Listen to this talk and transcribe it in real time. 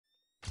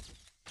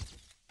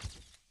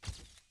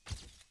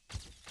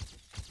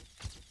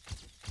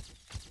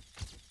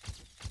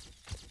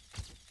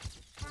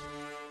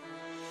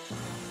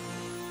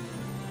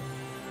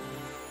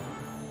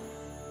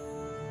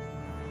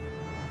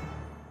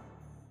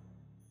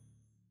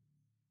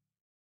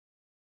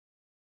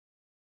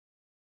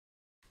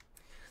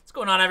What's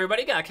going on,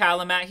 everybody? Got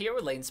Kyle and Matt here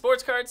with Layton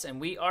Sports Cards,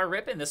 and we are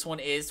ripping. This one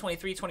is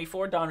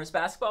 23-24 Donruss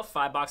Basketball,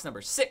 5-box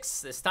number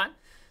 6 this time.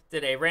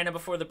 Did a random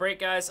before the break,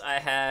 guys. I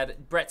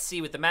had Brett C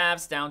with the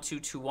Mavs, down to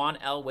Tuwan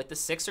L with the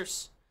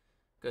Sixers.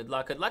 Good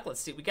luck, good luck. Let's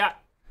see what we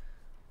got.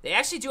 They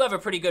actually do have a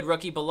pretty good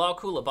rookie, Bilal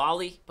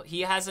Coulibaly, but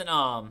he hasn't,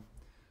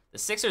 the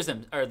Sixers,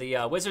 or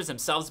the Wizards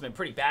themselves have been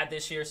pretty bad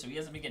this year, so he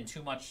hasn't been getting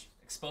too much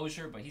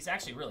exposure, but he's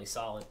actually really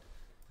solid,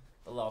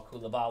 Bilal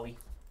Coulibaly.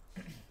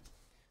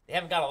 They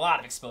haven't got a lot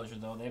of exposure,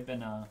 though. They've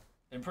been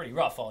pretty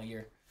rough all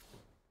year.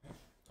 I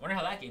wonder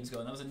how that game's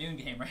going. That was a noon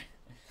game, right?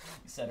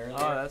 You said earlier.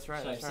 Oh, that's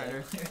right. That's right.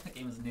 Earlier. That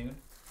game was noon.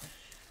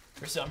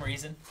 For some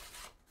reason.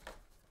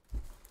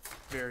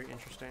 Very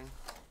interesting.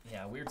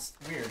 Yeah, weird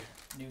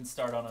noon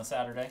start on a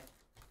Saturday.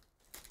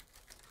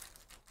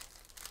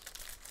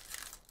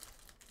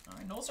 All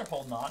right, Knowles are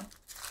holding on.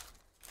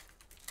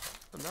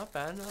 Not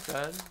bad, not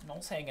bad.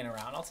 Knowles hanging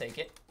around. I'll take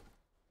it.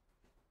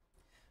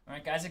 All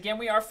right, guys. Again,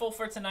 we are full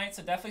for tonight,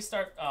 so definitely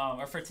start,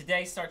 or for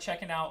today, start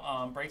checking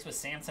out Breaks with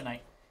Sam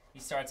tonight. He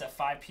starts at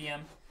 5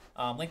 p.m.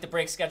 Link the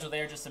break schedule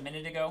there just a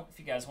minute ago if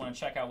you guys want to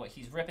check out what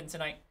he's ripping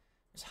tonight.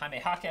 There's Jaime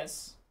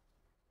Jaquez.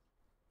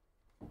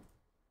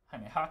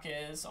 Jaime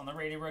Jaquez on the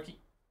rated rookie.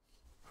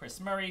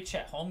 Chris Murray,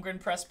 Chet Holmgren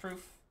press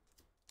proof.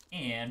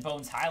 And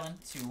Bones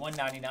Highland to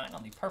 199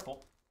 on the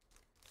purple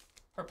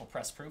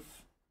press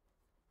proof.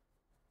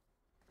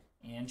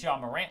 And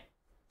John Morant,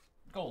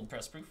 gold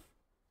press proof.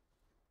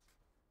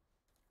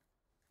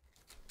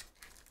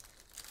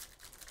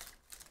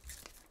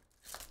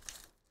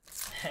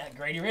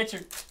 Grady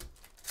Richard.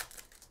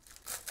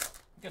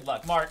 Good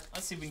luck, Mark.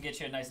 Let's see if we can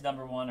get you a nice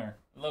number 1 or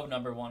low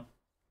number 1.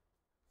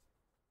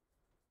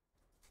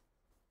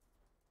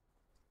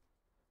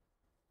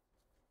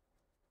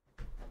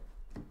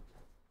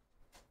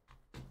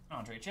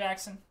 Andre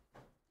Jackson.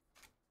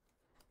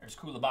 There's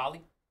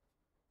Coulibaly.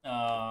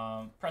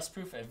 Press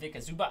proof of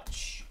Vika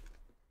Zubac.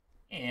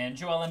 And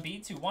Joel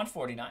Embiid to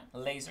 149.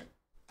 Laser.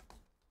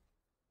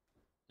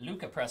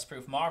 Luka press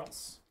proof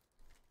Marvels.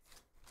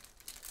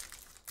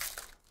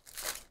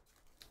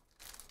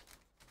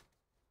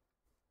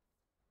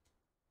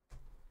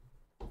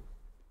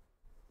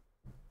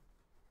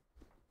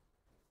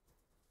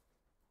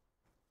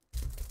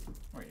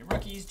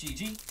 Rookies,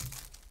 GG.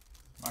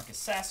 Marcus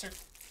Sasser.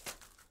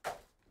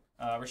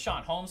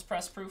 Rashawn Holmes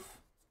press proof.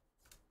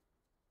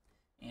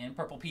 And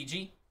purple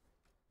PG.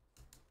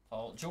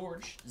 Paul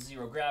George,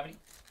 zero gravity.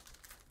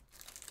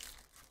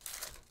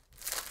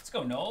 Let's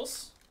go,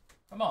 Knowles.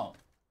 Come on.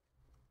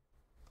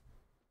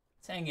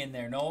 Let's hang in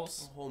there,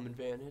 Knowles. Home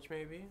advantage,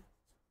 maybe.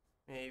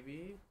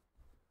 Maybe.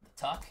 The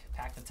tuck.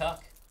 Pack the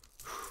tuck.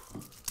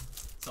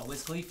 Saw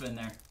Wiz Khalifa in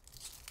there.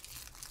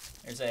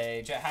 There's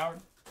a Jet Howard.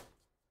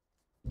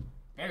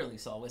 Barely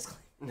saw Wiz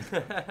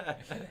Khalifa.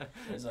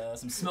 There's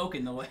some smoke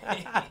in the way.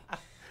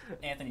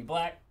 Anthony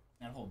Black.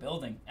 That whole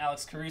building.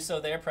 Alex Caruso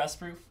there, press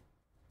proof.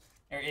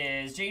 There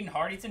is Jaden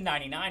Hardy to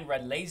 99,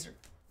 red laser.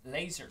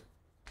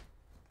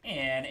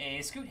 And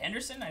a Scoot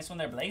Henderson, nice one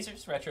there,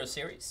 Blazers, retro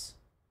series.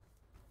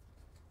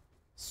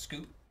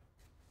 Scoot.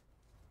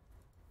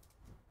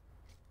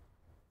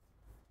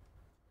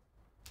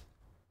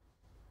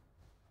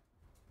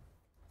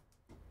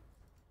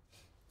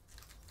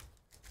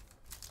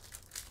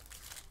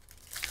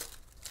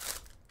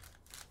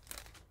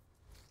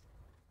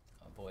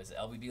 Oh boy, is it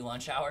LBB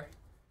lunch hour?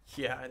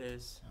 Yeah, it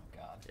is. Oh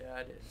god. Yeah,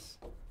 it is.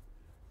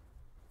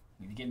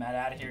 Need to get Matt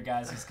out of here,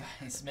 guys.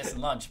 He's missing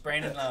lunch.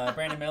 Brandon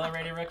Miller,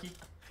 rated rookie.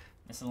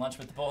 Missing lunch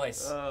with the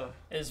boys.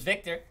 There's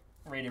Victor,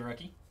 rated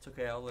rookie. It's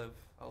okay, I'll live.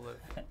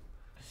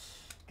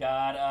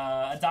 Got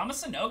Adama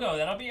Sanogo.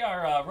 That'll be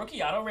our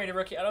rookie auto, rated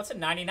rookie auto to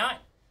 99.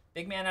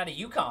 Big man out of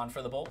UConn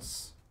for the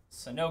Bulls.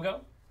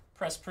 Sanogo.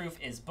 Press proof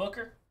is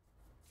Booker.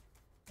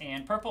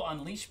 And purple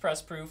unleashed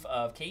press proof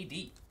of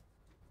KD.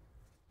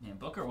 Man,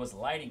 Booker was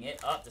lighting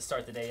it up to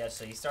start the day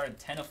yesterday. He started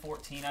 10 of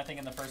 14, I think,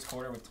 in the first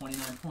quarter with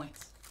 29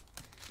 points.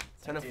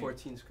 10 of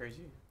 14 is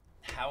crazy.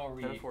 How are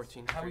we? 10 of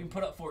 14. How we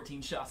put up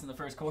 14 shots in the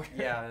first quarter?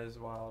 Yeah, it is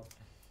wild.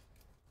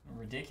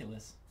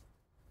 Ridiculous.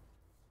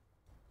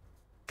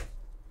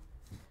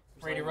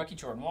 Rated rookie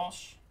Jordan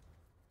Walsh.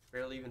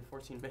 Barely even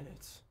 14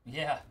 minutes.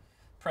 Yeah.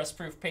 Press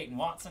proof Peyton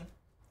Watson.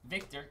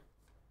 Victor.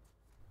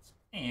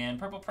 And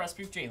purple press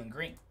proof Jalen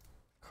Green.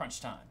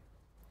 Crunch time.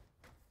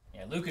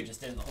 Yeah, Luka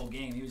just did it the whole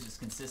game. He was just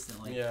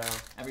consistently. Yeah.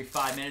 Every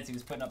 5 minutes he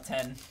was putting up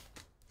 10.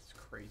 It's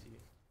crazy.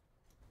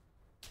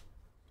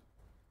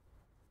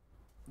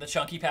 The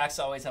chunky packs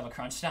always have a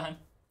crunch time.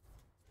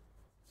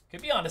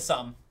 Could be onto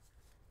something.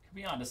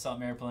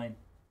 Airplane.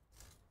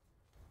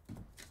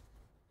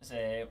 There's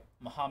a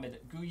Mohamed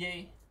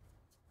Gouye.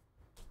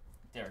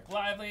 Derek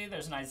Lively.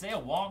 There's an Isaiah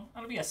Wong.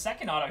 That'll be a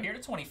second auto here to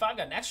 25.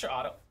 Got an extra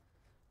auto.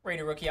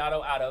 Rated rookie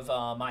auto out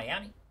of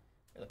Miami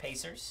for the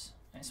Pacers.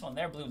 Nice one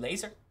there. Blue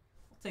laser.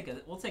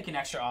 We'll take an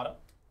extra auto.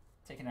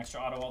 Take an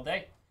extra auto all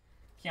day.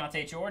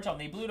 Keontae George on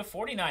the blue to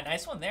 49.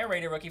 Nice one there.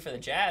 Rated rookie for the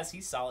Jazz.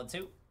 He's solid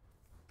too.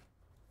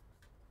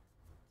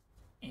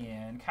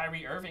 And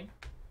Kyrie Irving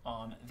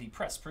on the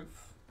press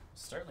proof.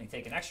 Certainly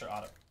take an extra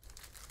auto.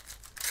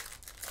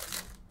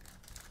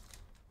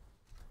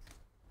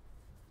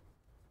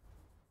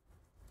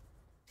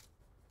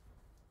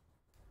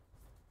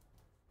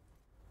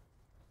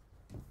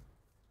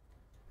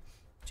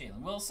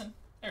 Jalen Wilson.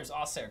 There's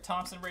Oscar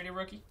Thompson, rated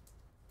rookie.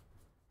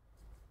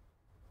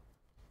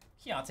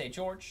 Keontae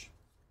George.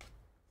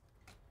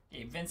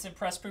 Gabe Vincent,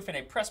 press proof, and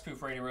a press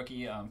proof rated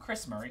rookie,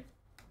 Chris Murray.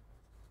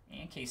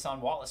 And Kason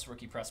Wallace,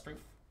 rookie press proof.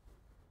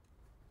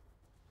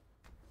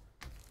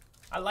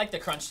 I like the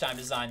crunch time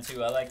design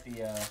too. I like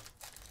the,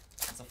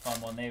 it's a fun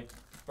one. They've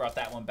brought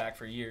that one back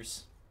for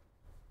years.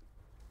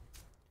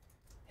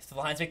 If the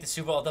Lions make the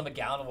Super Bowl, I'll dump a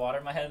gallon of water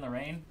in my head in the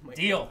rain. Oh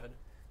Deal. God.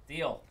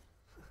 Deal.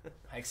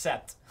 I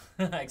accept.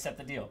 I accept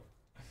the deal.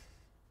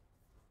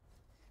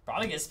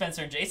 Probably get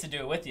Spencer and Jace to do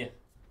it with you.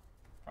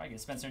 Probably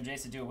get Spencer and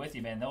Jace to do it with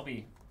you, man. They'll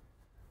be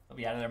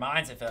out of their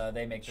minds if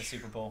they make the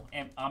Super Bowl.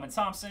 And Ahmed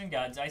Thompson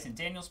got Dyson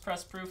Daniels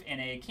press proof and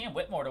a Cam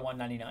Whitmore to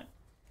 199.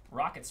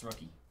 Rockets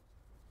rookie.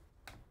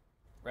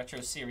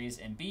 Retro Series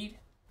Embiid.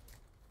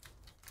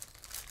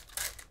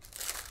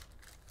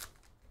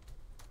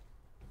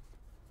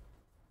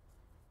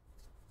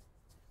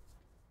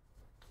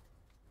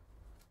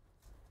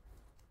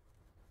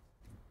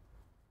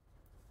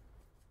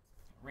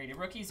 Rated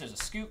rookies. There's a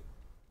Scoot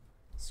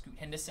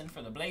Henderson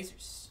for the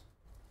Blazers.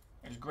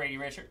 There's Grady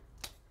Richard.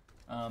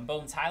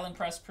 Bones Highland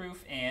press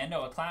proof and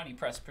Noah Clowney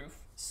press proof.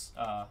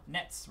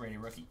 Nets rated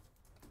rookie.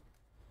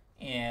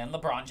 And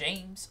LeBron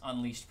James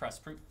Unleashed press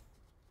proof.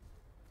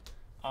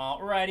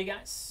 Alrighty,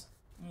 guys.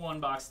 One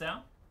box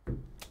down.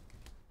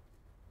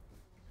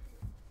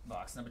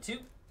 Box number 2.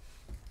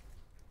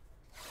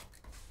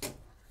 What's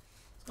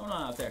going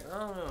on out there? I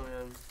don't know,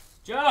 man.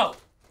 Joe!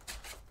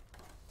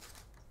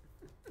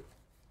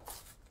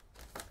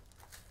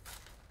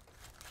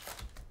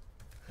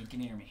 He can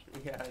hear me.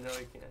 Yeah, I know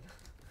he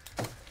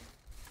can.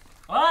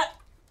 What?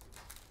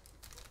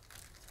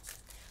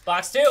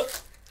 Box 2.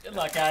 Good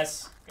luck,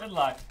 guys. Good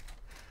luck.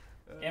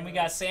 And we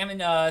got Sam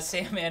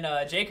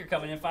and Jake are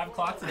coming in 5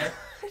 o'clock today.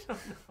 I don't know.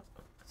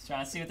 Just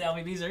trying to see what the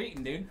LBBs are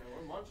eating, dude.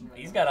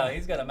 He's got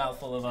a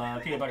mouthful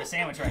of peanut butter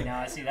sandwich right now.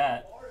 I see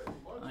that.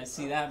 I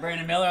see that.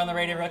 Brandon Miller on the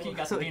rated rookie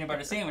got some peanut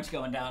butter sandwich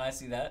going down. I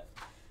see that.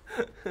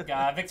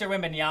 Got Victor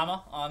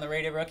Wembanyama on the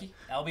rated rookie.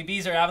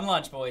 LBBs are having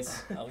lunch,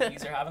 boys.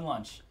 LBBs are having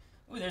lunch.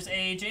 Ooh, there's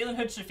a Jalen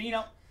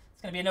Hood-Schifino.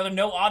 It's gonna be another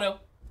no auto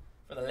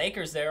for the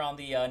Lakers there on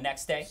the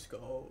next day. Let's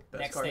go.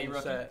 Best Next card day in the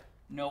rookie. set.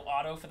 No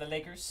auto for the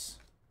Lakers.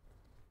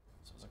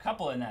 So there's a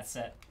couple in that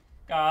set.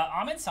 Got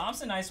Ahmed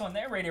Thompson, nice one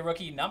there. Rated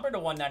rookie, number to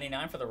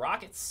 199 for the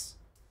Rockets.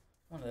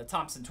 One of the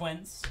Thompson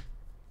twins.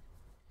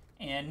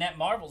 And Net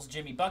Marvel's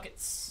Jimmy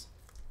Buckets.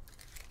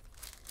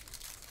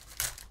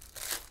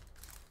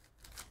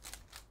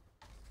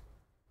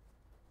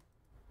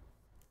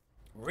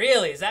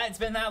 Really? It's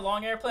been that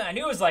long airplane? I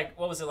knew it was like,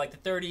 what was it, like the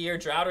 30-year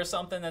drought or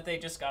something that they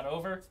just got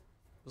over? It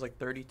was like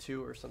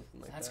 32 or something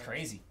like that. That's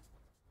crazy.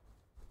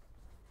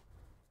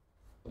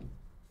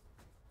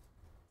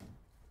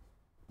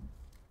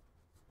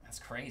 That's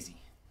crazy.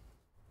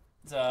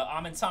 It's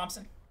Ahmed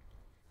Thompson,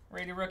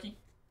 rated rookie.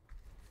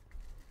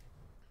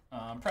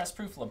 Press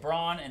proof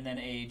LeBron, and then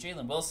a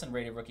Jalen Wilson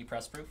rated rookie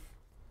press proof.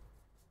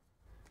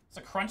 It's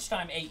a Crunch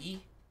Time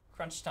AE,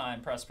 Crunch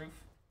Time press proof.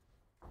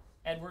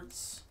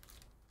 Edwards.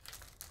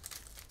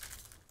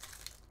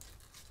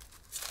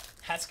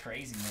 That's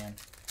crazy, man.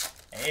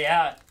 Hey,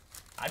 yeah,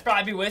 I'd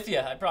probably be with you.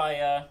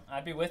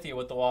 I'd be with you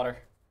with the water.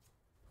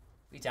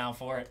 Be down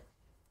for it.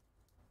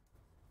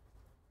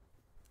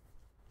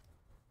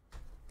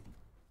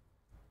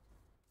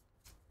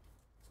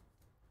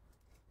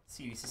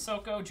 CD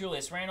Sissoko,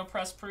 Julius Randle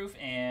press proof,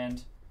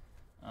 and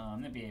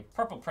there'd be a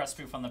purple press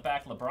proof on the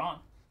back, LeBron.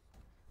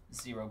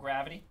 Zero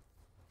gravity.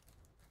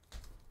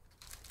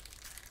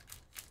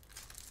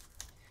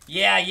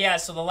 Yeah,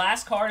 so the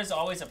last card is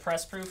always a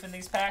press proof in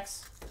these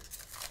packs.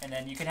 And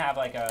then you can have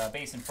like a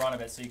base in front of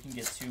it, so you can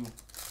get two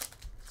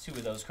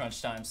of those crunch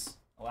times.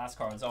 The last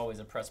card is always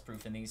a press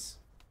proof in these.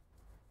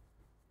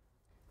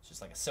 It's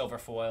just like a silver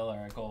foil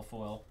or a gold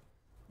foil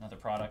in other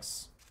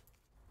products.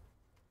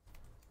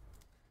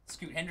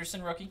 Scoot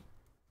Henderson rookie.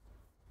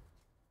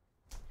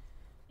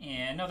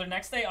 And another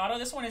next day auto.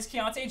 This one is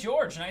Keontae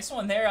George. Nice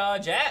one there,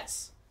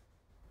 Jazz.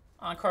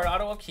 On card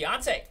auto of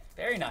Keontae.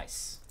 Very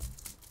nice.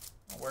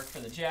 Work for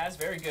the Jazz.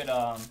 Very good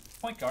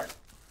point guard.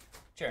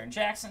 Jaren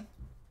Jackson.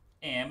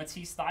 And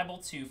Matisse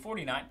Thybulle to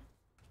 49.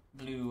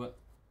 Blue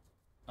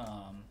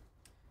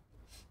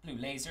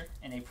laser.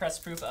 And a press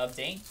proof of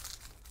Dane.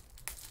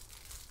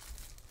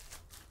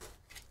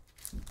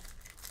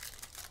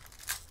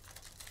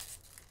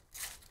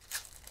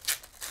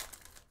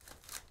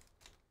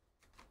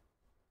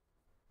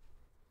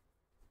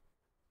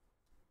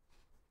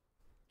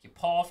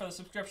 Paul for the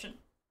subscription.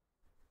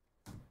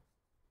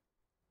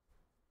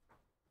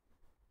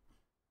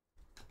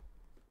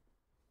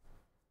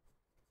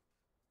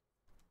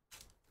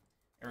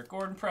 Eric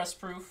Gordon press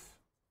proof.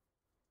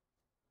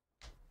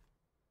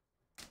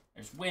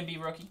 There's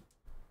Wemby rookie.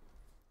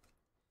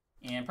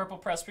 And purple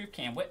press proof,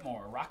 Cam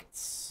Whitmore,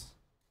 Rockets.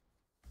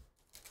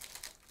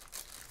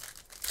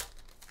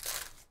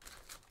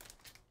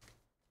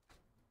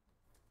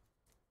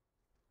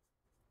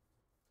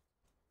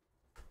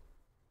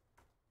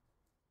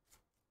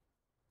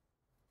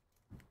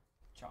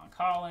 John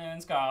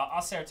Collins, got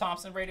Oscar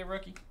Thompson rated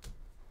rookie.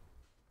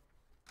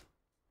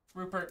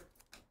 Rupert.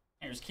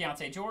 Here's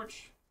Keontae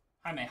George.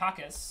 Jaime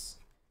Jaquez.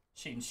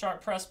 Shaden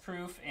Sharp press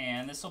proof.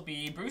 And this will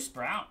be Bruce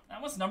Brown.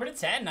 That one's numbered to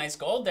 10. Nice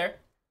gold there.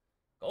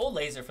 Gold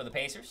laser for the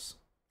Pacers.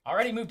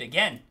 Already moved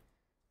again.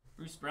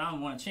 Bruce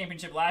Brown won a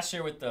championship last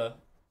year with the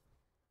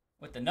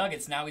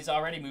Nuggets. Now he's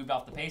already moved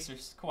off the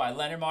Pacers. Kawhi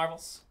Leonard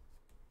marbles.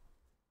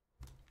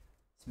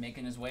 He's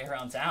making his way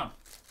around town.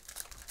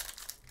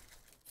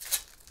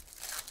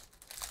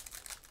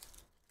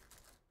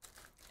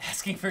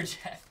 Asking for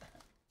Jeff.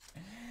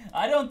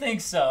 I don't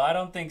think so. I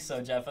don't think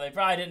so, Jeff. They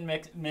probably didn't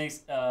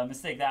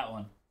mistake that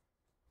one.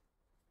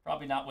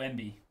 Probably not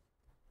Wemby.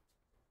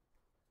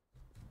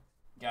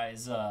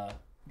 Guy's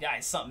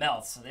something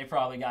else. They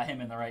probably got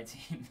him in the right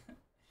team.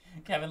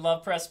 Kevin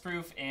Love press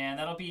proof, and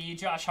that'll be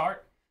Josh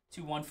Hart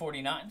to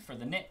 149 for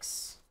the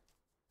Knicks.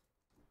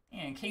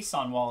 And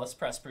Kason Wallace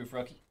press proof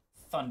rookie.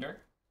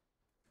 Thunder.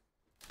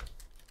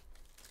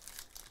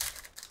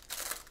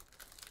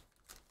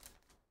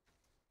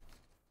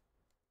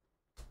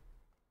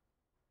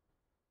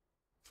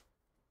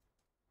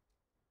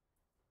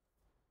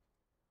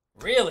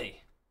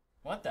 Really?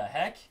 What the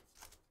heck?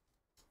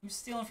 Who's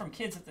stealing from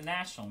kids at the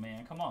National,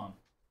 man? Come on.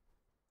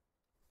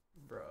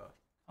 Bruh.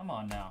 Come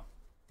on now.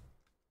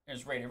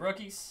 There's rated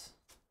rookies.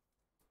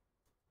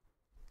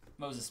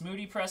 Moses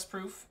Moody press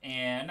proof.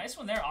 And nice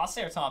one there.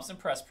 Oscar Thompson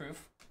press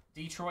proof.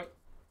 Detroit.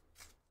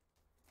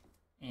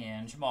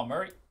 And Jamal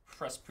Murray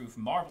press proof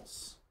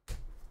marbles.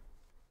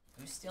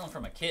 Who's stealing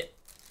from a kid?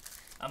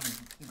 I'm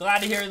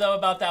glad to hear, though,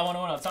 about that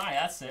 101 Otani.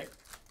 That's sick.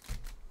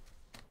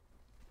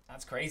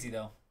 That's crazy,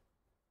 though.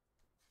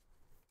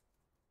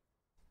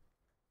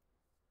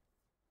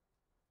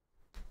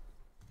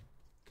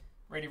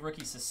 Rated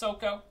rookie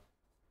Sissoko.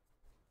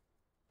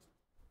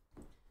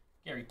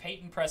 Gary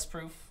Payton press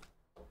proof.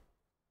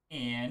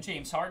 And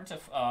James Harden to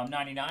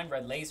 99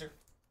 red laser.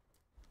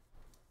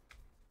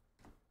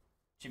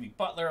 Jimmy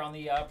Butler on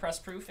the press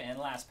proof. And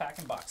last pack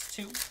in box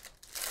 2.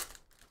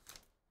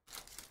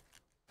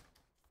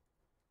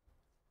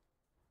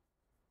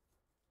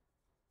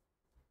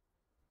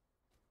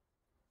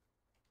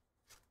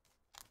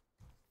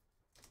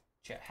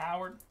 Chet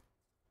Howard.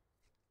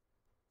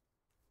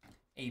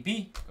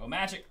 AB, go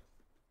Magic.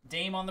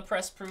 Dame on the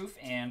press proof,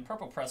 and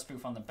purple press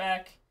proof on the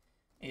back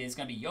is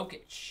going to be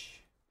Jokic.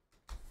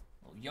 A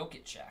little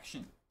Jokic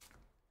action.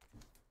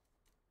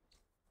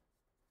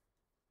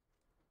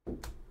 All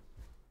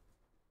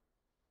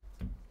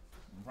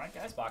right,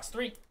 guys, box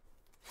 3.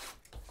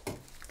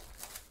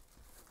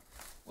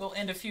 We'll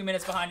end a few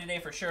minutes behind today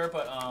for sure,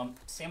 but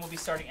Sam will be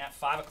starting at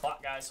 5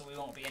 o'clock, guys, so we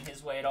won't be in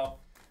his way at all.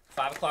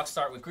 5 o'clock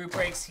start with group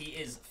breaks. He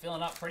is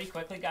filling up pretty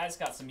quickly, guys.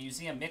 Got some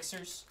museum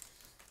mixers.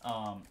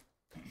 Let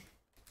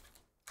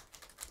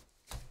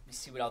me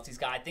see what else he's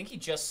got. I think he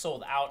just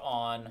sold out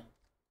on.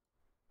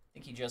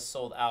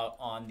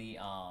 The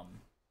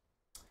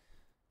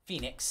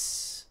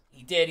Phoenix.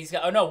 He did. He's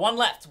got. Oh no, one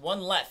left.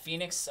 One left.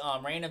 Phoenix.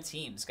 Random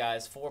teams,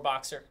 guys.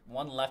 4-boxer.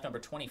 One left. Number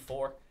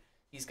 24.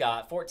 He's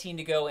got 14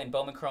 to go in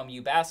Bowman Chrome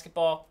U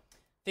basketball.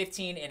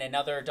 15 in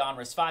another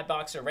Donruss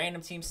 5-boxer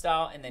random team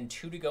style, and then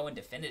 2 to go in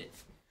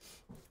definitive.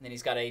 And then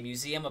he's got a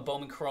Museum of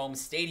Bowman Chrome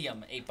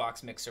Stadium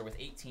 8-box mixer with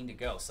 18 to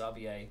go. So that'll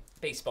be a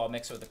baseball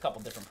mixer with a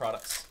couple different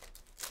products.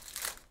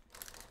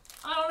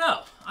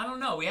 I don't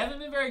know. We haven't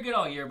been very good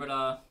all year, but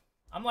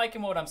I'm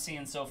liking what I'm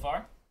seeing so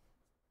far.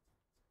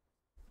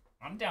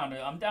 I'm down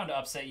to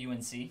upset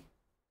UNC.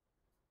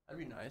 That'd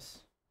be nice.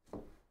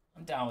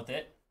 I'm down with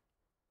it.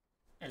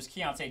 There's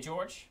Keontae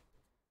George,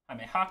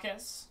 Jaime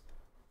Jaquez,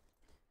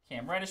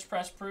 Cam Reddish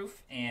press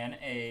proof, and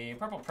a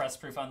purple press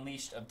proof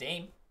Unleashed of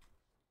Dame.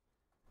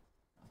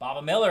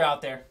 Baba Miller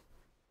out there.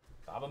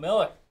 Baba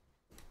Miller.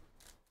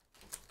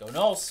 Go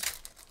Knowles.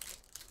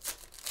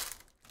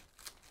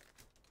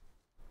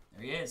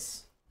 There he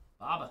is.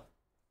 Baba.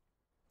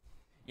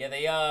 Yeah,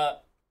 the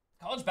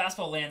college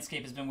basketball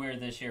landscape has been weird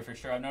this year for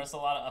sure. I've noticed a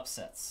lot of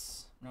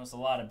upsets. I've noticed a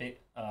lot of big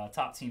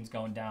top teams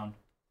going down.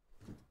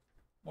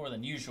 More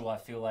than usual, I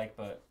feel like,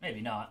 but maybe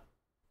not.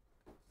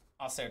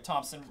 Oscar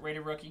Thompson,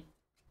 rated rookie.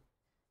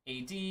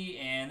 AD,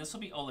 and this will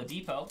be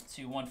Oladipo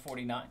to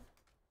 149.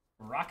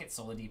 Rockets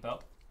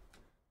Oladipo.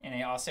 And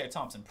a Oscar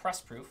Thompson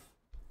press proof.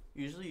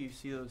 Usually you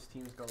see those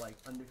teams go like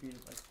undefeated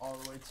like all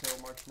the way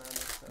till March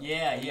Madness. So.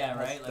 Yeah,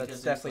 right? Like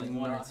that's definitely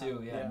like 1 or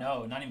 2. Yeah,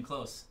 no, not even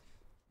close.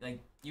 Like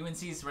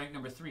UNC is ranked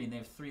number 3 and they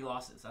have 3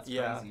 losses. That's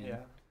crazy. Yeah.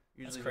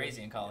 That's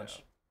crazy in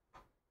college.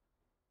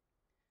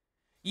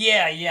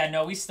 Yeah,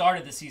 no, we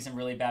started the season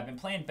really bad. Been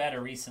playing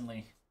better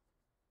recently.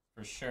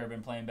 For sure,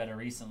 been playing better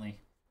recently.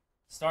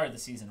 Started the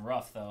season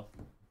rough, though.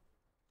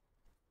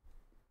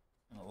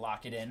 I'm going to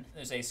lock it in.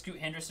 There's a Scoot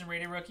Henderson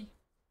rated rookie.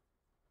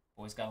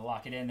 Always got to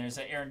lock it in. There's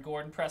a Aaron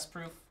Gordon press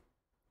proof.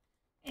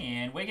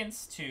 And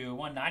Wiggins to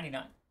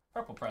 199.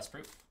 Purple press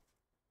proof.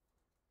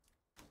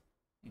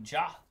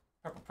 Ja,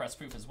 purple press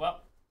proof as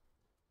well.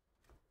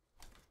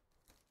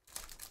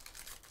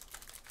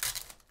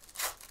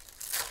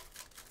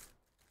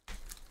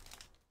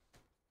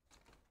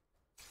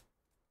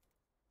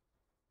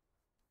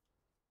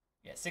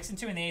 Yeah,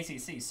 6-2 in the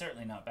ACC,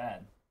 certainly not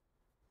bad.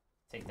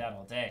 Take that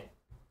all day.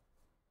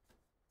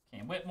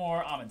 Cam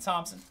Whitmore, Amon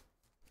Thompson.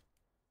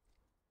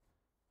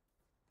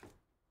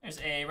 There's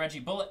a Reggie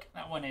Bullock.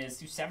 That one is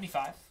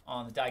 275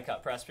 on the die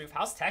cut press proof.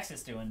 How's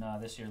Texas doing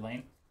this year,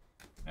 Lane?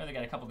 I know they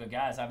got a couple good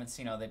guys. I haven't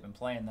seen how they've been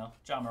playing, though.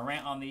 John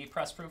Morant on the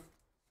press proof.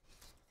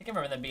 I think I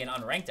remember them being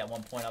unranked at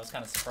one point. I was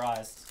kind of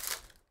surprised.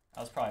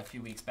 That was probably a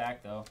few weeks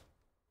back, though.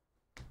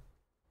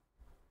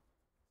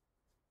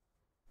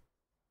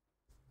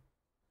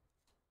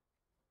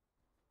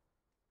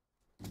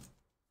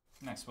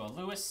 Maxwell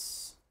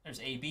Lewis.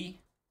 There's AB.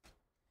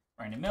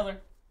 Brandon Miller.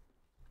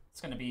 It's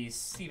going to be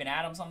Steven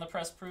Adams on the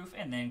press proof.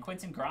 And then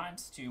Quentin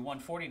Grimes to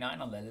 149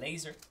 on the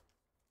laser.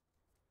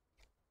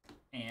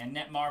 And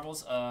net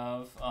marbles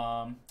of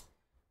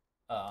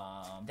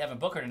Devin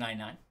Booker to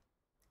 99.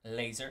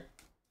 Laser.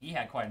 He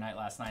had quite a night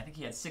last night. I think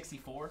he had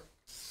 64.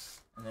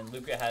 And then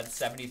Luka had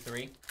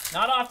 73.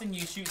 Not often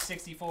you shoot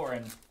 64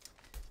 and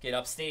get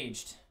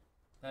upstaged.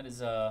 That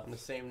is on the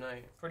same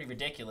night. Pretty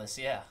ridiculous,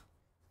 yeah.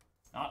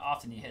 Not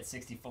often you hit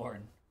 64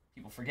 and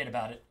people forget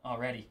about it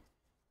already.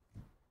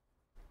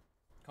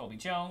 Colby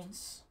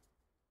Jones.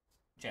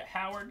 Jet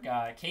Howard.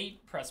 Got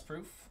Kate, press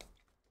proof.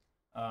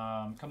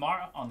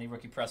 Kamara on the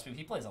rookie press proof.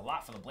 He plays a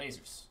lot for the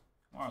Blazers.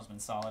 Kamara's been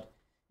solid.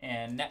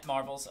 And net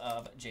marbles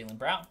of Jaylen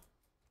Brown.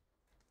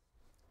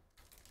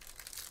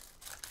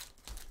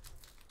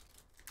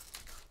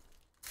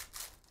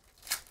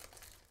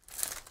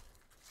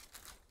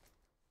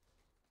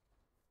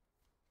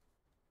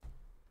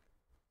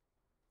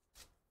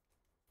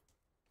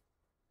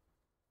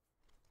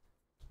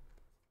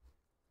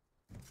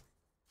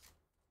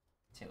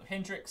 Taylor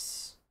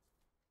Hendricks.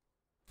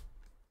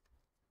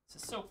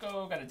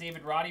 Sissoko, got a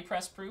David Roddy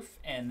press proof,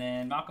 and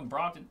then Malcolm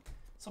Brogdon.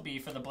 This will be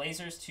for the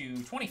Blazers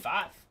to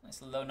 25.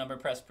 Nice low number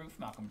press proof,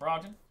 Malcolm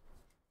Brogdon.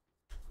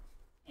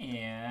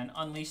 And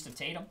Unleashed of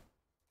Tatum.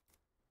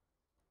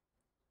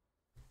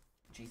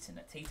 Jason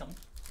Tatum.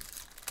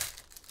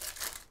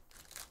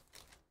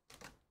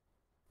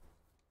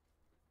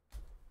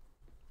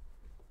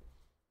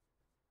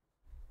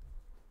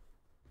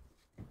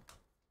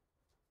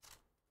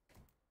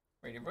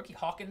 Rated rookie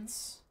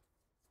Hawkins.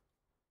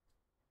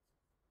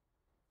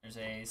 There's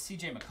a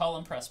CJ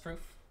McCollum press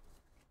proof.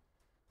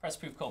 Press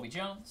proof Colby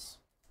Jones.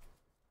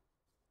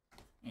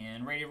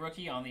 And rated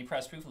rookie on the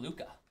press proof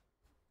Luka.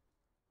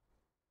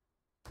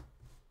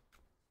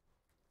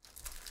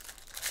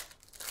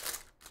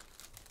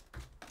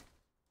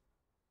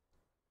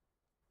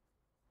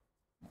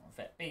 More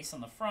vet base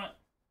on the front.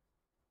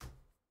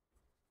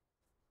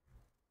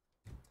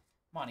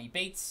 Monty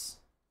Bates.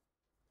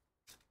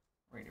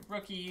 Rated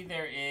rookie.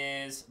 There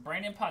is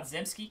Brandon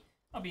Podziemski.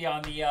 I'll be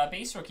on the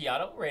base rookie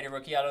auto. Rated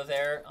rookie auto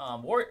there.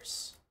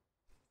 Warriors.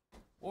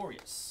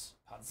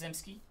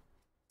 Podziemski.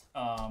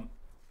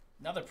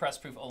 Another press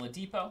proof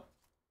Oladipo.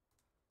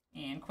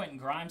 And Quentin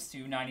Grimes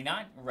to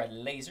 99. Red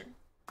laser.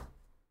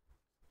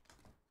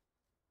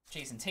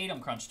 Jason Tatum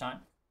crunch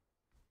time.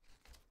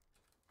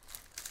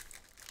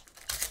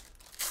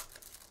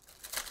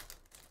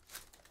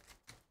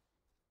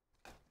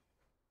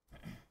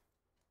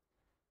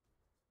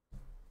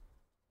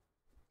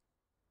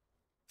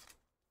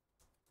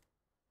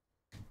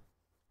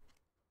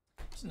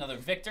 Another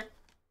Victor.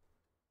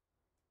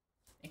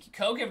 Thank you,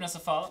 Co, giving us a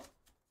follow.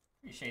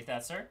 Appreciate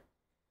that, sir.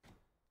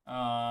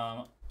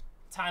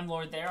 Time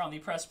Lord there on the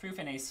press proof,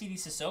 and a CD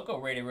Sissoko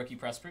rated rookie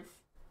press proof.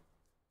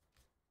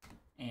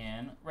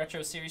 And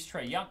Retro Series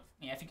Trae Young.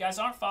 Yeah, if you guys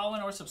aren't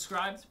following or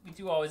subscribed, we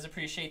do always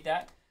appreciate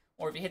that.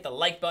 Or if you hit the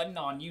like button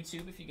on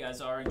YouTube, if you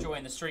guys are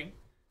enjoying the stream,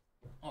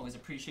 always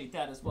appreciate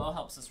that as well.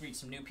 Helps us reach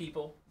some new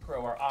people,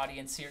 grow our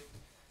audience here.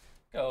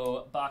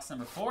 Go box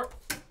number 4.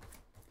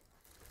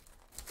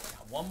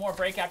 One more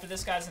break after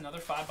this, guys. Another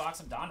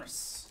 5-box of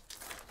Donruss.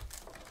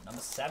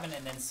 Number 7,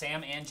 and then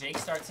Sam and Jake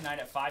start tonight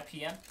at 5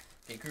 p.m.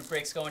 Get group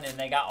breaks going, and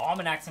they got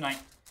Almanac tonight.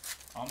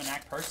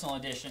 Almanac Personal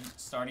Edition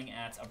starting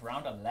at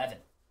around 11.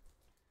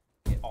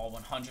 Get all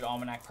 100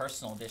 Almanac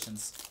Personal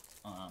Editions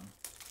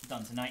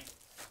done tonight.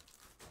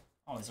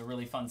 Always a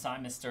really fun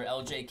time. Mr.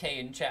 LJK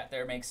in chat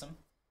there makes them.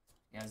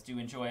 If you guys do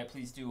enjoy it,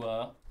 please do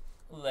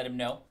let him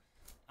know.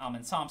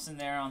 Amon Thompson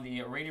there on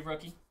the rated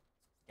rookie. If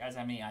you guys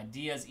have any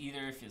ideas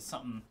either, if it's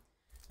something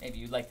maybe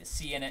you'd like to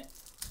see in it,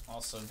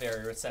 also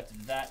very receptive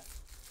to that.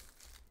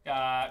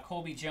 Got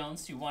Colby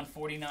Jones to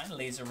 149,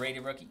 laser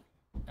rated rookie.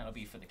 That'll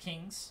be for the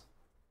Kings.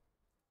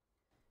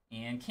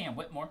 And Cam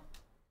Whitmore.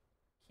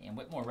 Cam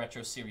Whitmore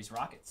Retro Series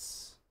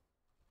Rockets.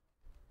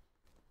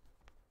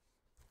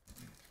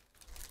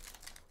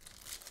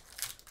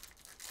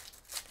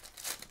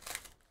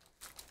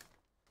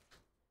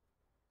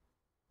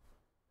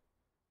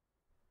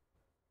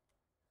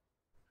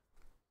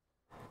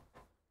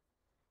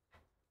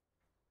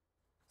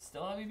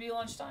 Still LVB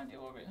lunchtime,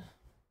 dude? What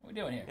are we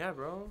doing here? Yeah,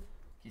 bro.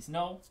 He's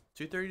no.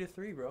 2:30 to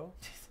 3, bro.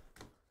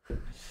 God.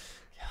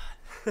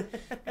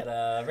 Got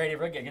a rated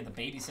rookie. Get the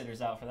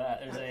babysitters out for that.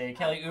 There's a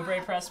Kelly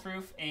Oubre press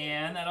proof,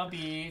 and that'll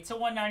be to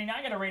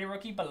 199. Got a rated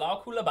rookie,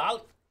 Bilal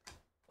Coulibaly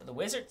for the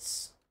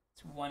Wizards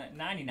to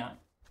 199.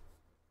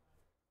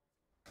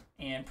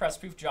 And press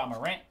proof, Ja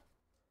Morant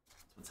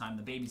The time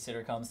the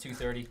babysitter comes,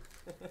 2:30.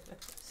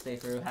 Stay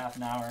for half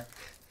an hour.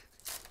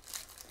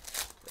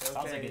 Okay.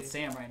 Sounds like it's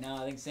Sam right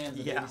now. I think Sam's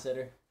the Yeah.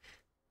 babysitter.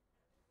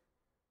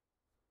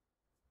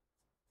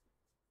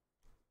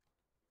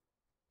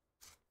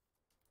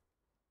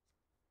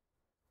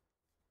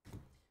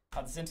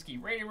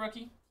 Podzimski rated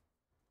rookie.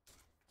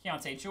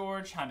 Keontae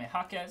George, Jaime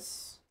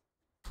Jaquez.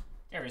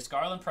 Darius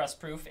Garland, press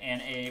proof,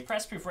 and a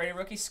press proof rated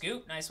rookie,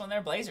 Scoot. Nice one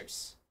there,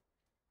 Blazers.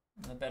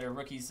 One of the better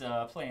rookies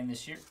playing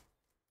this year.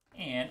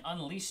 And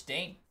Unleashed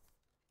Dame.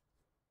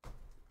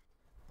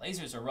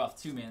 Blazers are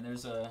rough too, man.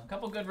 There's a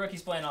couple good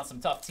rookies playing on some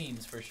tough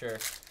teams for sure.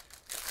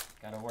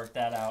 Got to work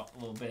that out a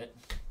little bit.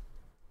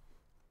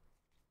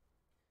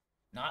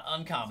 Not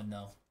uncommon,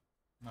 though.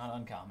 Not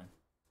uncommon.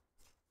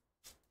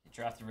 Get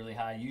drafted really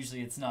high.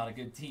 Usually it's not a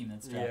good team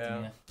that's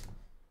drafting you.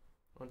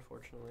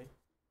 Unfortunately.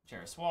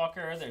 Jarris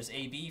Walker. There's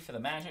AB for the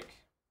Magic.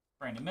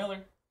 Brandon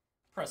Miller.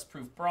 Press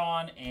proof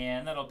Braun.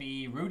 And that'll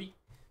be Rudy.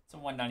 It's a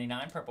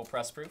 199 purple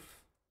press proof.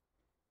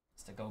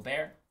 It's a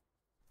Gobert.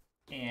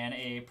 And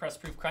a press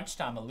proof crunch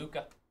time, a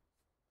Luka.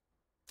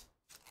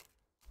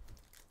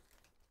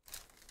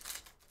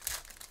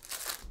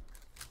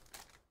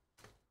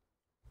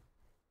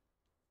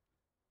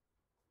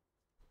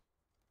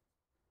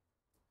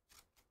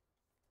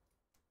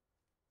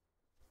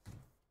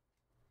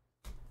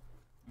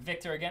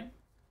 Victor again.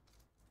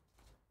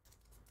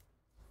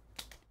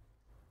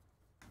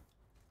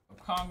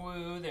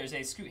 Okongwu. There's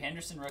a Scoot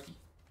Henderson rookie.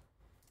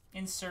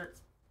 Insert.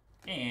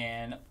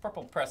 And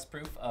purple press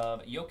proof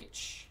of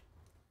Jokic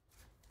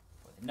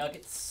for the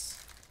Nuggets.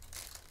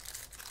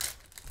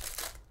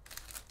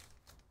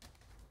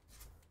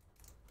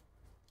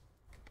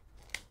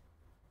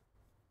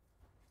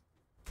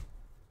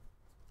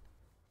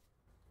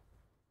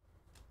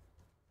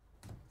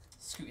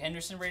 Scoot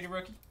Henderson rated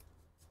rookie.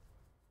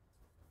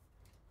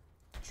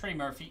 Trey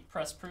Murphy,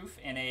 press proof,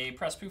 and a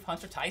press proof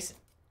Hunter Tyson.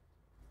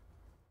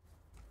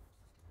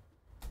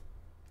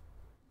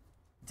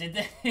 Did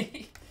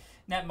they?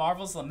 Net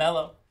Marvel's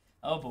LaMelo.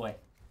 Oh boy.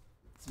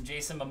 Some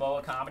Jason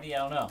Momoa comedy, I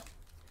don't know.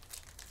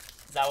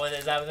 Is that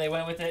what they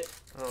went with it?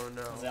 Oh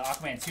no. Was it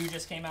Aquaman 2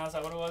 just came out? Is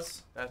that what it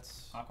was?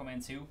 That's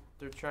Aquaman 2?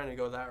 They're trying to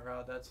go that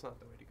route. That's not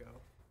the way to go.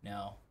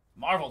 No.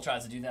 Marvel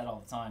tries to do that all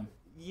the time.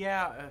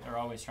 Yeah. They're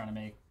always trying to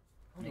make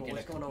it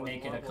a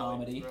Marvel,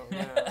 comedy. bro.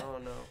 Yeah, I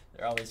don't know.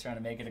 They're always trying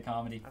to make it a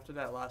comedy. After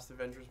that last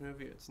Avengers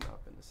movie, it's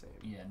not been the same.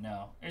 Yeah,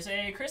 no. There's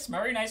a Chris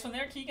Murray, nice one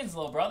there. Keegan's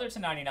little brother to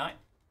 99.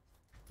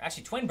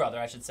 Actually, twin brother,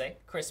 I should say.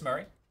 Chris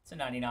Murray to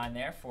 99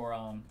 there for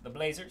the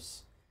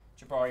Blazers.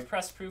 Jabari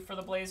press proof for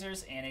the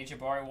Blazers, and a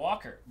Jabari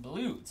Walker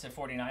blue to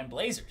 49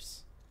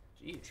 Blazers.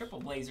 Jeez. Triple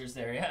Blazers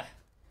there, yeah.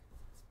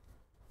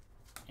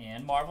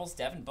 And Marvel's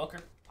Devin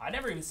Booker. I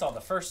never even saw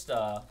the first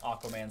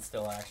Aquaman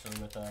still,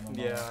 actually, with Momoa.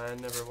 Yeah, I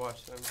never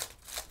watched them.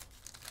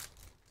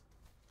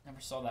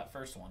 Never saw that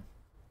first one.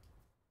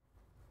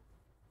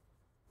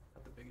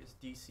 Not the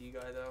biggest DC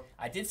guy, though.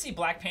 I did see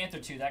Black Panther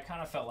 2. That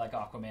kind of felt like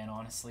Aquaman,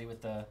 honestly,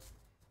 with the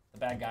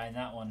bad guy in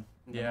that one.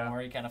 Yeah.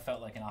 Where he kind of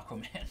felt like an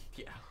Aquaman.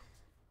 Yeah.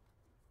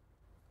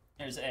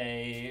 There's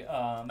a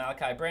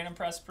Malachi Branham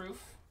press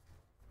proof.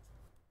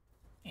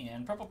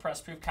 And purple press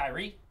proof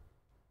Kyrie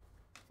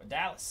for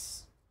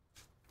Dallas.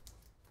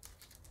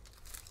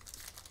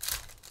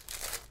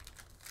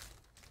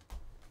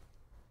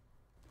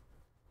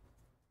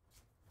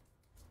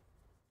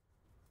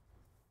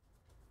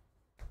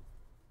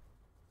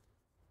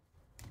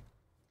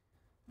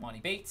 Monty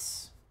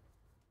Bates.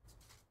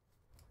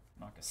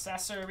 Marcus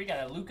Sasser. We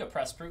got a Luka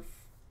press proof.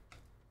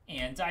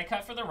 And die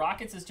cut for the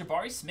Rockets is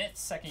Jabari Smith,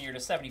 second year to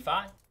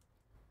 75.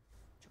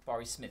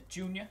 Jabari Smith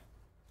Jr.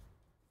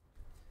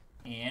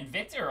 And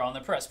Victor on the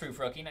press proof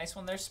rookie. Nice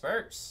one there,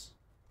 Spurs.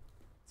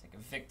 Take a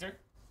Victor.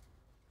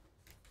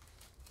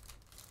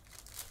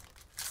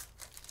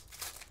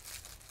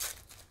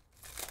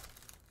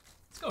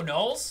 Let's go,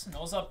 Knowles.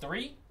 Knowles up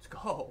 3. Let's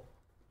go.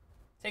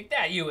 Take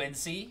that,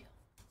 UNC.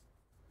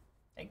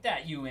 Take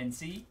that,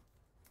 UNC.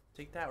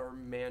 Take that,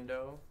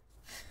 Orlando.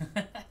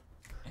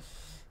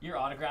 Your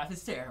autograph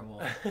is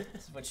terrible.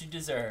 This is what you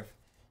deserve.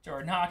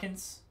 Jordan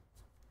Hawkins.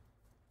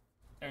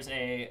 There's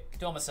a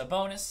Domas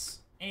Sabonis.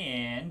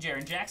 And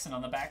Jaren Jackson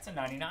on the back to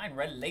 99.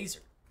 Red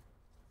Laser.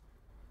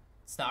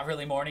 It's not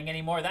really morning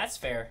anymore. That's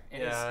fair.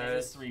 It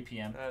is 3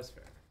 p.m. That's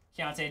fair.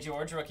 Keontae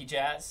George, rookie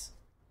Jazz.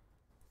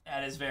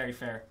 That is very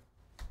fair.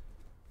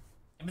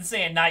 I've been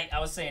saying night. I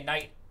was saying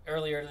night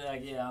earlier.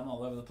 Like, yeah, I'm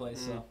all over the place.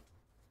 So,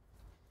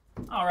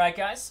 all right,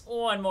 guys.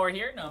 One more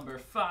here. Number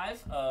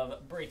 5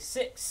 of break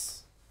 6.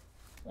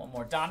 One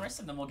more Donruss,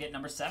 and then we'll get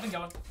number 7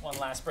 going. One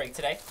last break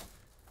today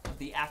of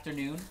the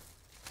afternoon.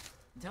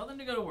 Tell them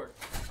to go to work.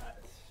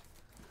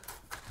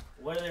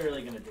 What are they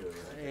really going to do?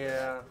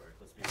 Yeah.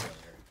 Let's be real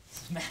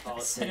here.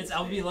 Matt said it's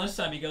LB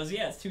lunchtime. He goes,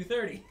 yeah, it's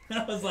 2:30.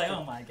 I was like,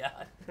 oh my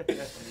god. The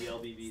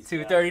LBB's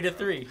 2:30 to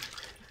 3.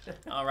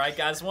 All right,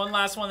 guys. One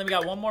last one. Then we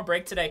got one more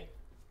break today.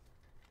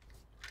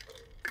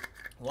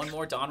 One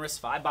more Donruss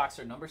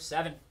 5-boxer, number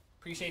 7.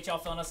 Appreciate y'all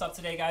filling us up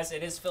today, guys.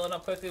 It is filling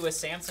up quickly with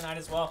Sam tonight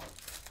as well.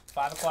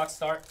 5 o'clock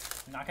start.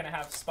 I'm not going to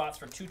have spots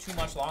for too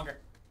much longer.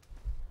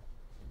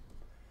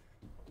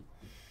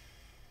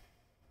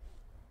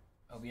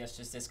 OBS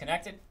just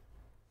disconnected.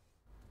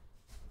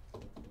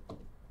 It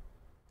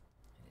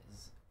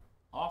is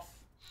off.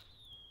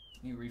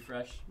 New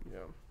refresh. Yeah.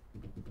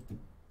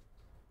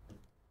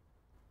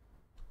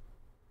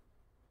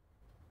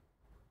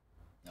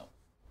 No.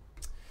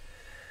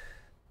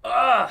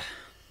 Ah.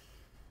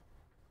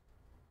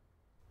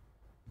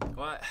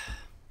 What?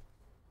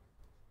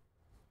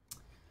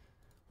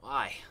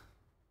 Why?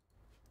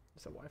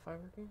 Is the Wi-Fi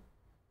working?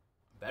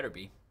 Better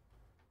be.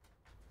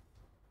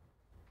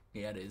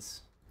 Yeah, it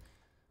is.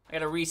 I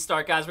gotta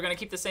restart, guys. We're gonna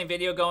keep the same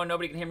video going.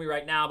 Nobody can hear me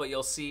right now, but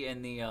you'll see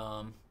in the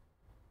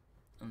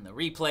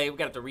replay. We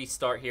gotta have to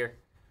restart here.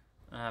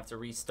 I have to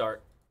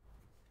restart.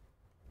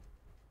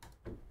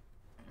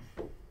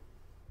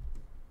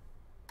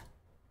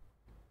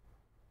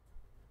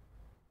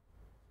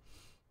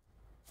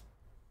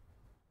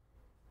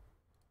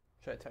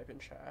 Should I type in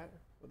chat?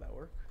 Would that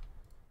work?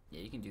 Yeah,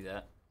 you can do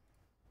that.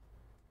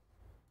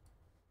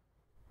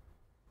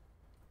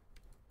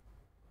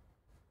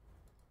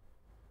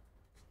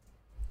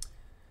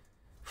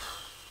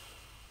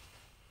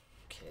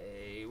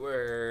 Okay,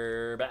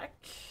 we're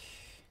back.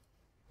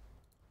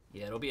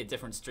 Yeah, it'll be a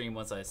different stream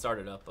once I start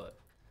it up, but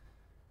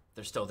if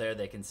they're still there,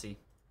 they can see.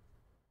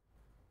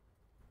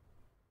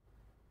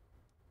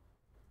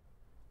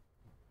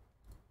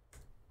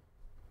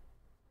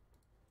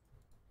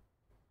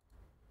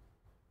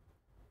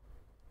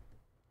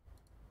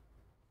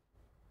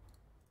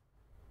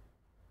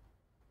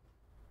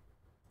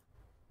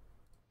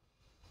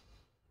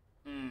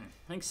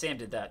 I think Sam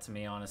did that to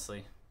me,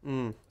 honestly.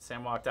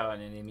 Sam walked out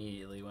and it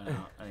immediately went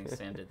out. I think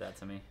Sam did that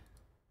to me.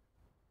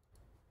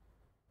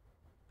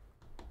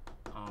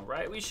 All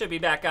right, we should be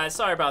back, guys.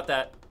 Sorry about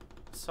that.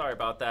 Sorry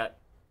about that.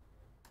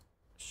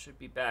 Should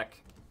be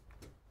back.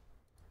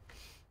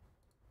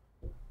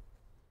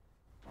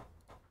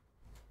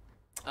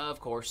 Of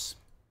course.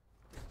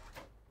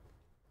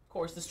 Of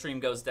course, the stream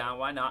goes down.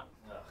 Why not?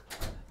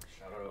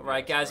 All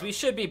right, guys, we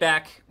should be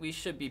back. We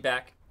should be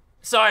back.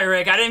 Sorry,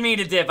 Rick. I didn't mean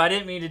to dip. I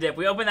didn't mean to dip.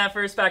 We opened that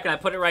first pack and I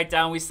put it right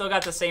down. We still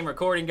got the same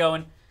recording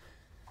going.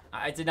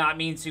 I did not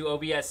mean to.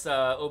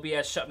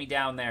 OBS shut me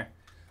down there.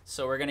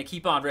 So we're going to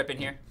keep on ripping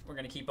here. We're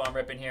going to keep on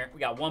ripping here. We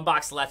got one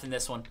box left in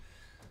this one.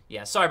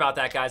 Yeah, sorry about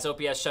that, guys.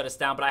 OBS shut us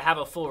down, but I have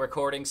a full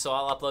recording, so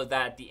I'll upload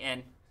that at the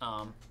end.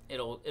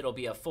 It'll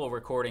be a full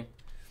recording.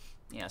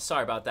 Yeah,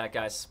 sorry about that,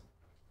 guys.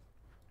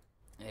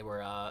 They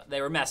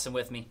were messing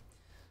with me.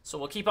 So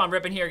we'll keep on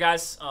ripping here,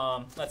 guys.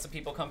 Let some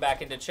people come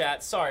back into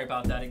chat. Sorry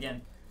about that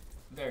again.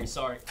 Very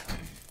sorry.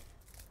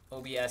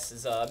 OBS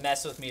is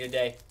mess with me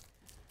today.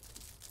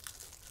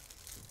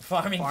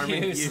 Farming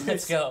views.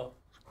 Let's go.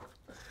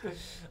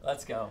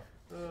 Let's go.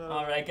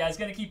 All right, guys.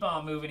 Gonna keep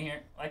on moving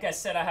here. Like I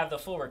said, I have the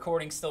full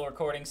recording still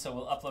recording, so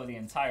we'll upload the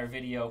entire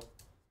video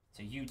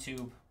to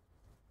YouTube.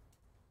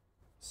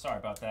 Sorry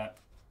about that.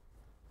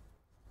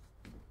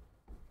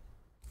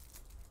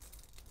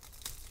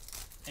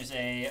 There's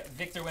a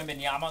Victor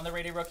Wembanyama on the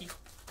rated rookie.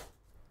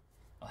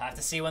 We'll have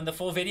to see when the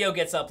full video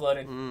gets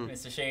uploaded,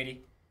 Mr.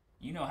 Shady.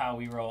 You know how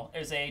we roll.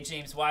 There's a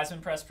James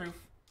Wiseman press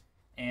proof.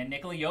 And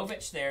Nikola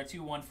Jovic there,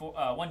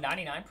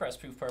 199 press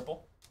proof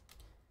purple.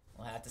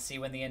 We'll have to see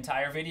when the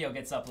entire video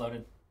gets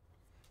uploaded.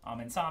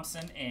 Amin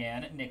Thompson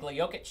and Nikola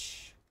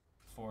Jokic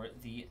for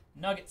the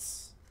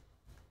Nuggets.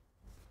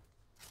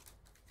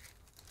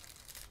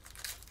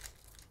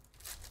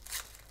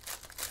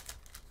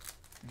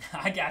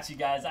 I got you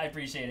guys. I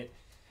appreciate it.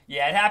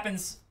 Yeah, it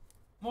happens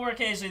more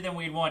occasionally than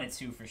we'd want it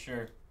to, for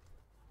sure.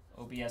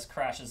 OBS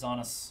crashes on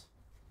us.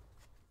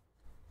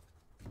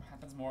 It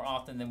happens more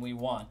often than we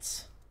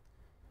want.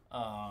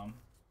 Gouye,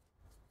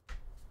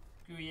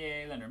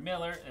 Leonard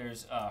Miller.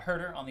 There's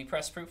Herter on the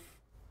press proof.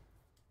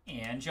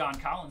 And John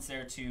Collins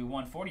there to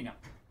 149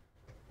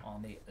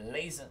 on the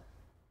laser.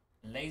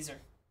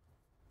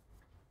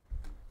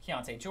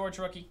 Keontae George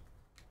rookie.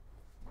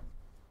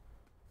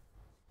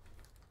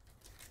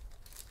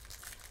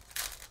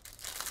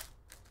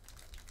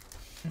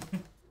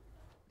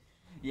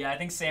 Yeah, I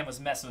think Sam was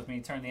messing with me.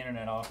 Turn the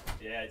internet off.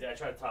 Yeah, I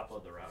tried to top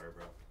load the router,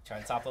 bro.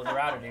 Try to top load the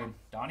router, dude.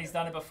 Donnie's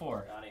done it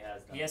before. Donnie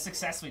has done it. He has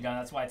successfully done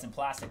it. That's why it's in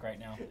plastic right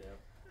now. Yeah.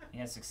 He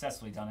has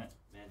successfully done it.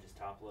 Man, just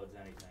top loads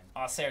anything.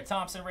 Sarah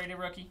Thompson, rated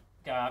rookie.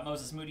 Got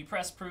Moses Moody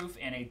press proof.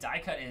 And a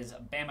die cut is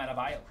Bam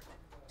Adebayo.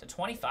 To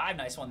 25.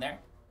 Nice one there.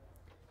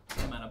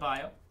 Bam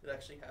Adebayo. It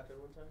actually happened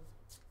one time.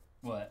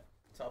 What?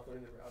 Top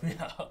loading the router.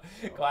 No.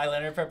 Kawhi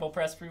Leonard purple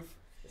press proof.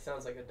 It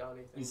sounds like a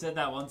Donnie thing. You said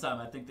that one time.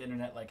 I think the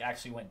internet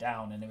actually went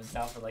down and it was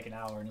down for like an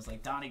hour. And it's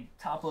like, Donnie,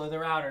 top load the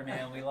router,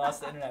 man. We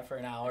lost the internet for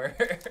an hour.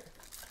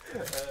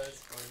 That's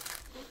funny.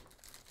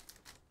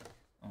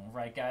 All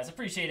right, guys.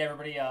 Appreciate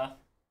everybody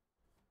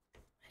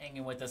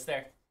hanging with us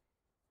there.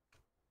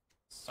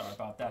 Sorry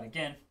about that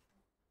again.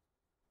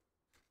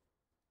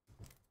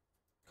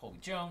 Colby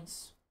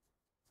Jones.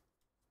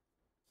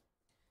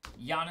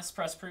 Giannis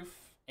press proof.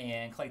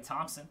 And Klay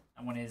Thompson.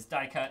 I want his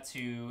die cut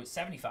to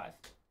 75.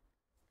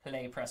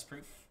 Play press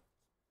proof.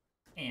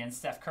 And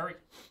Steph Curry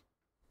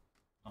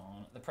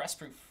on the press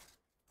proof.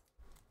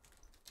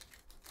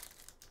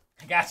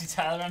 I got you,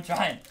 Tyler. I'm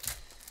trying.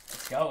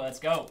 Let's go. Let's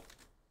go.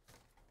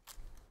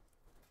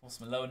 Pull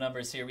some low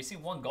numbers here. We see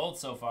one gold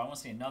so far. I want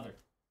to see another.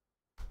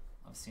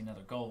 I want to see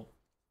another gold.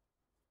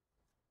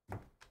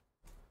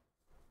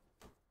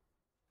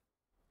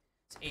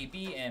 It's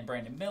AB and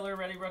Brandon Miller,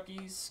 ready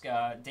rookies.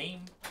 Got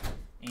Dame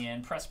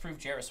and press proof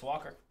Jarris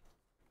Walker.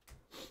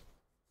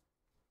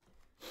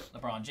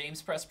 LeBron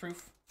James press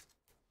proof.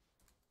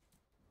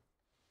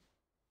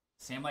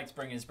 Sam likes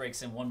bringing his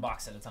breaks in one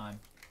box at a time.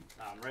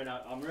 I'm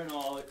running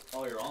all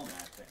your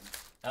almanac things.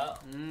 Oh.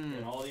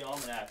 And all the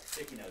almanac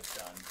sticky notes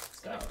done.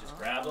 So I can just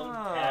grab them,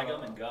 tag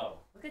them, and go.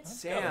 Look at Let's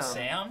Sam. go,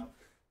 Sam.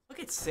 Look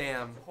at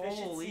Sam. Holy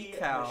Efficiency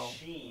cow.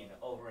 Machine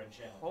over in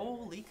channel.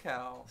 Holy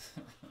cow.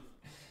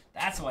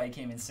 That's why he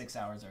came in 6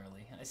 hours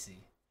early. I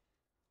see.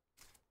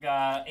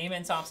 Got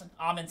Amen Thompson.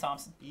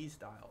 He's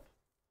dialed.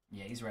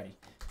 Yeah, he's ready.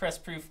 Press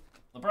proof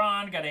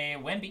LeBron. Got a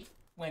Wemby.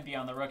 Wemby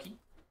on the rookie.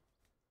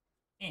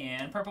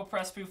 And purple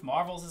press proof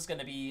Marvels is going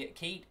to be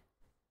Cade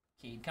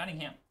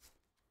Cunningham.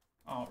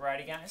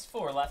 Alrighty, guys.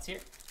 4 left here.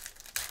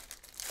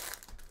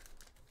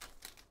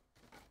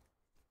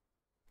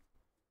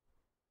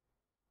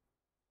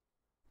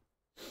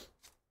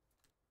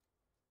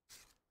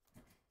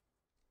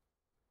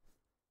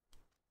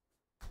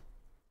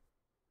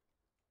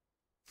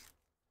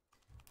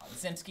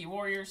 Zemsky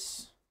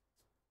Warriors.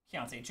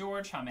 Keontae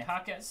George. Jaime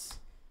Jaquez.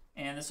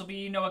 And this will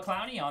be Noah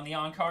Clowney on the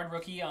on-card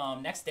rookie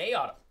next day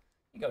auto.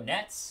 You go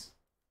Nets.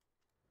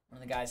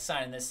 One of the guys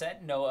signing this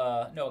set,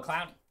 Noah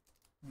Clowney.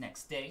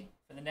 Next day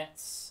for the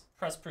Nets,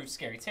 press proof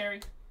Scary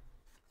Terry.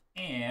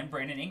 And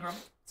Brandon Ingram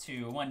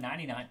to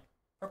 199.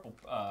 Purple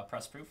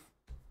press proof.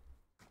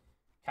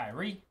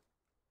 Kyrie.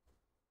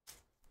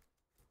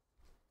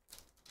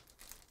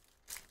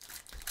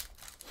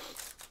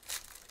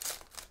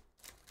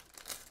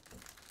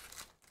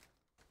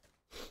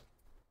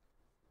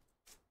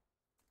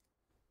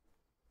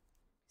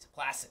 It's a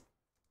classic.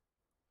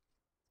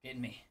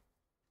 Getting me.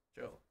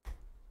 Joe.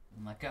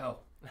 Let go.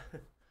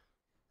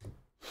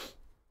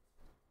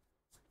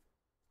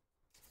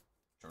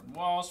 Jordan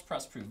Walsh,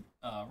 press proof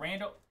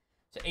Randall.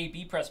 So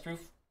AB press proof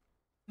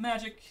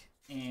Magic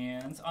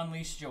and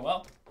Unleash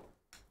Joel.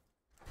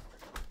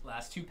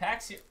 Last 2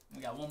 packs here.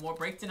 We got one more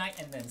break tonight,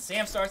 and then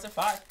Sam starts at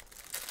 5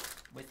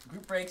 with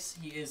group breaks.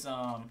 He is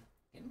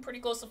getting pretty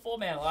close to full,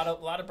 man. A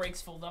lot of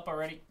breaks filled up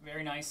already.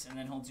 Very nice. And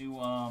then he'll do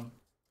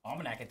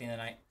Almanac at the end of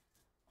the night.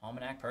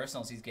 Almanac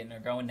Personals. He's getting her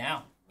going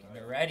now. Getting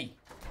her ready.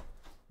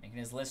 Making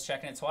his list,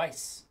 checking it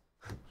twice.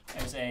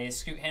 There's a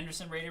Scoot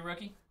Henderson rated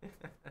rookie.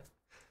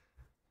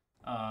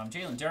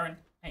 Jalen Duren.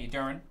 Hey,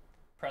 Duren.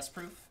 Press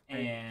proof.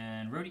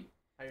 And Rudy.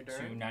 How you doing?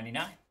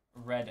 299.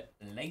 Red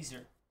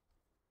Laser.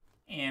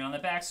 And on the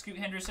back, Scoot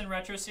Henderson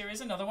Retro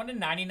Series. Another one to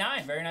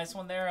 99. Very nice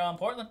one there,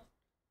 Portland.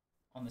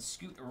 On the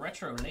Scoot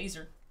Retro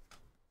Laser.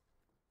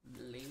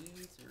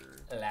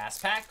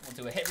 Last pack. We'll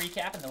do a hit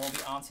recap, and then we'll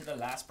be on to the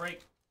last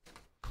break.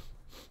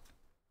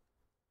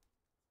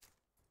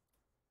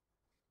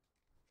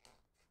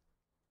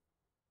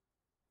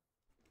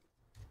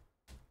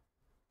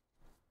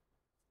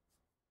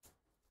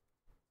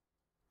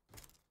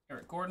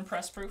 Eric Gordon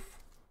press proof.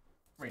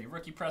 Rated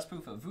rookie press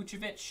proof of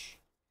Vucevic.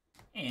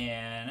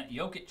 And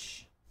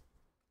Jokic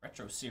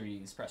Retro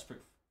Series press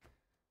proof.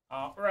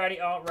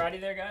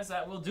 Alrighty there, guys.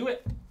 That will do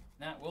it.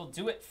 That will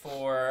do it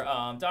for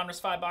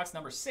Donruss 5 box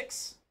number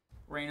 6.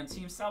 Random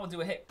team style. We'll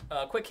do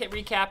a quick hit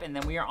recap, and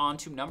then we are on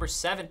to number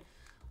 7.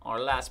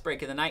 Our last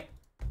break of the night.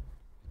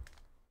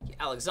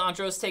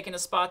 Alexandro's taking a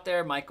spot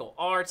there. Michael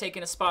R.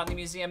 taking a spot in the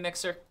museum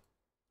mixer.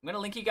 I'm going to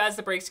link you guys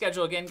the break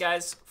schedule again,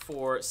 guys,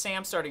 for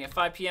Sam starting at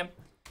 5 p.m.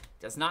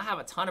 Does not have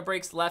a ton of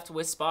breaks left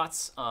with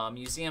spots.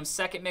 Museum's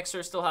second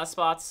mixer still has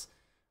spots.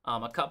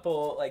 A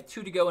couple, like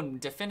 2 to go in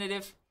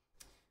definitive.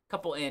 A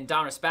couple in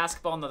Donruss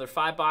basketball, another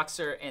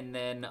 5-boxer, and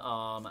then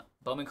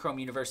Bowman Chrome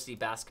University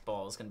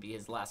basketball is going to be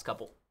his last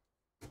couple.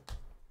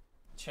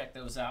 Check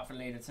those out for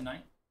later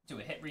tonight. Do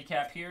a hit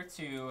recap here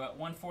to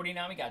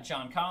 149. We got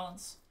John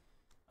Collins,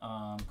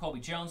 Colby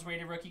Jones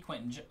rated rookie,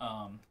 Quentin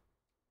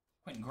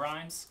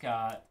Grimes,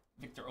 got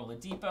Victor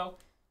Oladipo,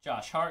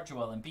 Josh Hart,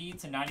 Joel Embiid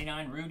to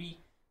 99, Rudy.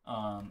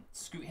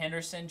 Scoot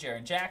Henderson,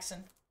 Jaren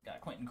Jackson, got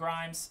Quentin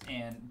Grimes,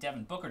 and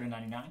Devin Booker to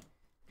 99.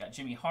 Got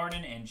Jimmy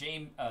Harden and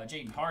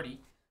Jaden Hardy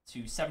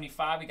to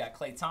 75. We got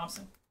Klay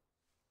Thompson.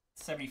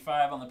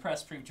 75 on the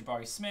press proof,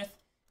 Jabari Smith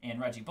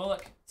and Reggie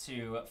Bullock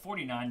to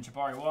 49.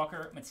 Jabari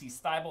Walker, Matisse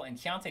Thybulle, and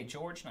Keontae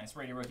George. Nice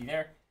rated rookie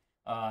there.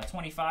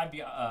 25,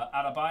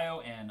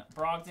 Adebayo and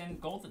Brogdon.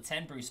 Gold to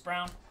 10, Bruce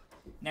Brown.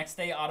 Next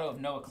day, auto of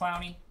Noah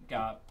Clowney.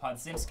 Got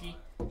Podzimski.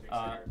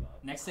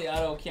 Next day,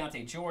 auto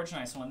Keontae George.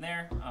 Nice one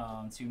there.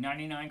 To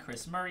 99,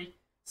 Chris Murray.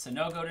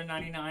 Sanogo to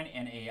 99.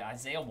 And a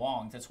Isaiah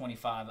Wong to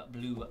 25,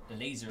 blue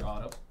laser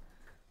auto.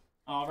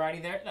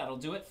 Alrighty there. That'll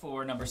do it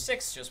for number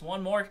 6. Just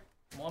one more.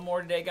 One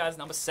more today, guys.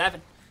 Number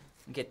 7.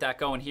 Get that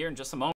going here in just a moment.